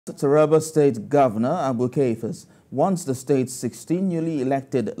Taraba State Governor AgbuKefas wants the state's 16 newly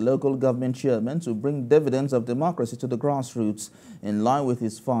elected local government chairmen to bring dividends of democracy to the grassroots in line with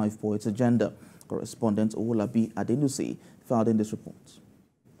his 5 points agenda. Correspondent Owolabi Adenusi filed in this report.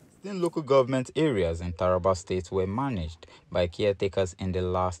 16 local government areas in Taraba State were managed by caretakers in the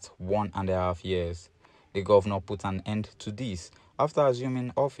last 1.5 years. The governor put an end to this after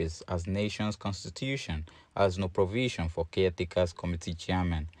assuming office, as nation's constitution has no provision for caretakers committee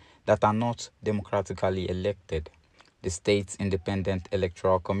chairmen that are not democratically elected. The state's Independent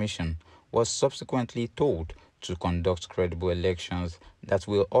Electoral Commission was subsequently told to conduct credible elections that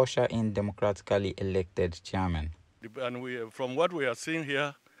will usher in democratically elected chairmen. And from what we are seeing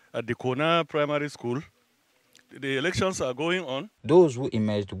here at the Kona Primary School, the elections are going on. Those who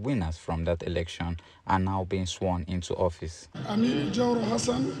emerged winners from that election are now being sworn into office. Aminu Jauro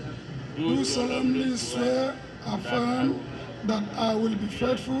Hassan, do solemnly swear, affirm that I will be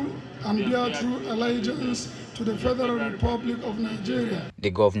faithful and bear true allegiance to the Federal Republic of Nigeria. The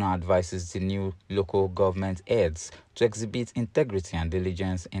governor advises the new local government heads to exhibit integrity and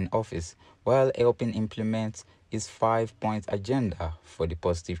diligence in office while helping implement his 5-point agenda for the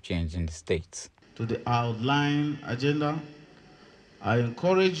positive change in the state. To the outline agenda, I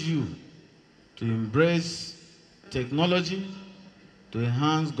encourage you to embrace technology to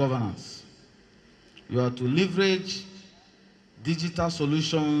enhance governance. You are to leverage digital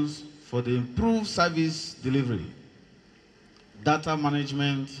solutions for the improved service delivery, data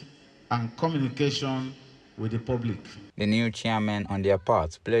management, and communication with the public. The new chairmen, on their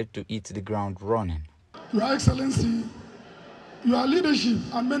part, pledged to hit the ground running. Your Excellency, your leadership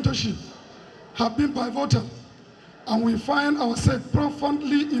and mentorship have been pivotal, and we find ourselves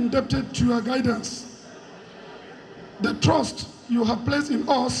profoundly indebted to your guidance. The trust you have placed in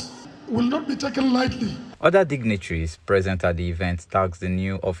us will not be taken lightly. Other dignitaries present at the event tasked the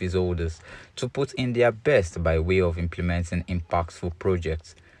new office holders to put in their best by way of implementing impactful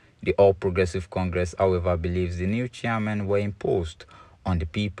projects. The All Progressive Congress, however, believes the new chairmen were imposed on the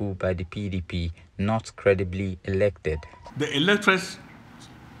people by the PDP, not credibly elected. The electors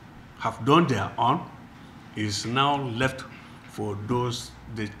have done their own. It is now left for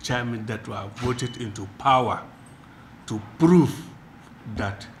the chairmen that were voted into power to prove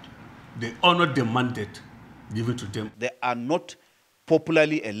that they honored the mandate given to them. They are not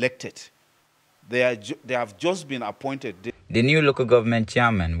popularly elected. They have just been appointed. The new local government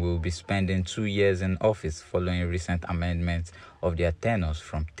chairman will be spending 2 years in office following recent amendments of their tenures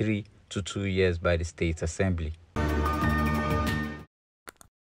from 3 to 2 years by the State Assembly.